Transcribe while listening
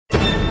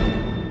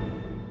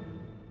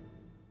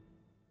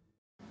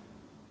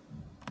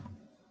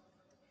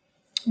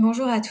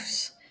Bonjour à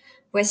tous.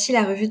 Voici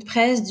la revue de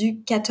presse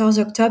du 14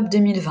 octobre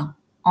 2020.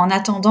 En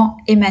attendant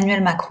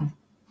Emmanuel Macron.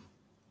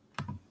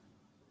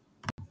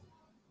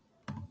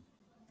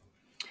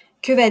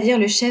 Que va dire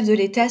le chef de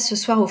l'État ce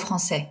soir aux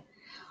Français?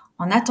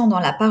 En attendant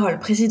la parole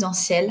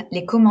présidentielle,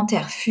 les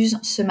commentaires fusent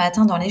ce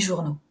matin dans les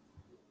journaux.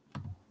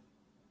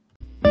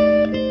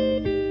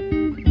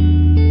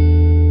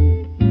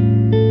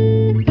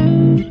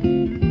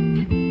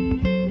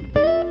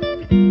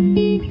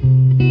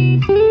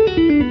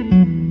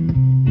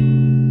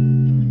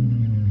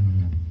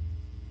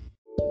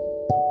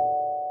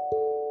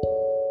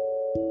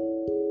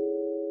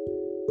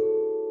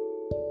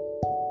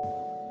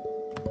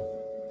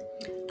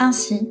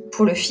 Ainsi,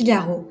 pour le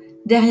Figaro,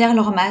 derrière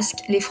leur masque,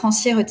 les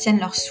Français retiennent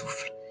leur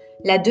souffle.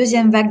 La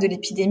deuxième vague de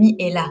l'épidémie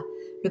est là.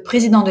 Le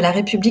président de la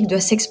République doit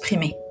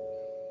s'exprimer.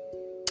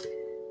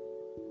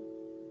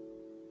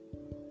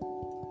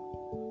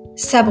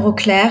 Sabre au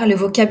clair, le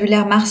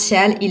vocabulaire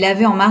martial, il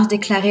avait en mars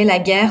déclaré la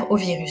guerre au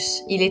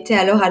virus. Il était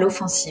alors à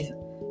l'offensive.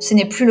 Ce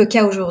n'est plus le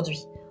cas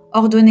aujourd'hui.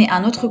 Ordonner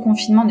un autre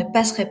confinement ne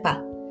passerait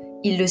pas.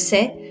 Il le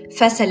sait,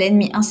 face à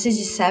l'ennemi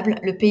insaisissable,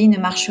 le pays ne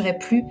marcherait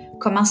plus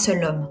comme un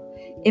seul homme.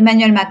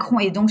 Emmanuel Macron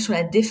est donc sur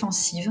la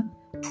défensive,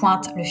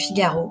 pointe le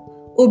Figaro,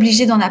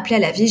 obligé d'en appeler à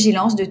la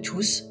vigilance de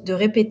tous, de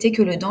répéter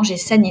que le danger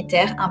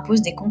sanitaire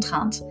impose des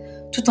contraintes,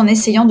 tout en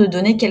essayant de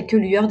donner quelques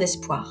lueurs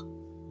d'espoir.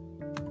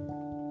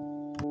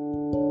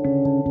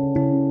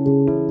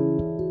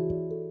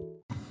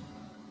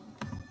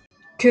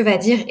 Que va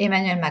dire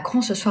Emmanuel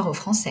Macron ce soir aux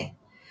Français?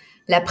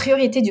 La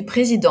priorité du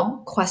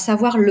président, croit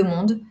savoir Le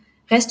Monde,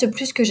 reste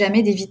plus que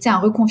jamais d'éviter un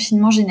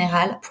reconfinement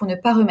général pour ne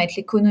pas remettre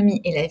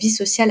l'économie et la vie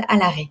sociale à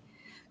l'arrêt.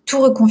 Tout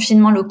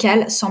reconfinement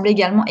local semble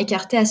également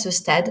écarté à ce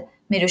stade,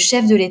 mais le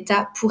chef de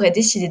l'État pourrait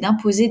décider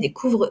d'imposer des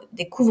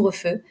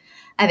couvre-feux,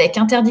 avec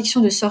interdiction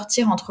de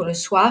sortir entre le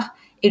soir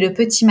et le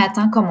petit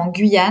matin comme en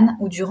Guyane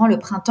ou durant le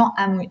printemps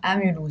à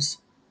Mulhouse.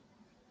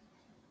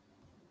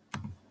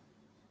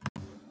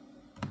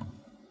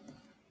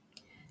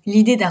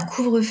 L'idée d'un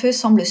couvre-feu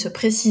semble se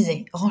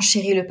préciser,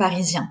 renchérit le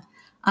Parisien.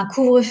 Un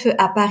couvre-feu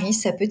à Paris,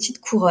 sa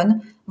petite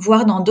couronne,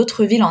 voire dans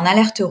d'autres villes en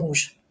alerte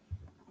rouge.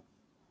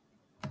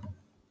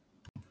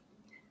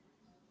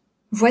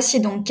 Voici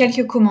donc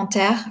quelques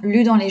commentaires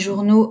lus dans les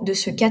journaux de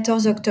ce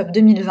 14 octobre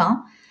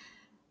 2020.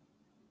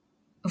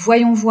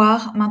 Voyons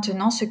voir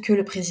maintenant ce que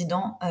le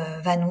président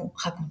va nous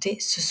raconter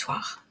ce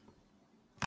soir.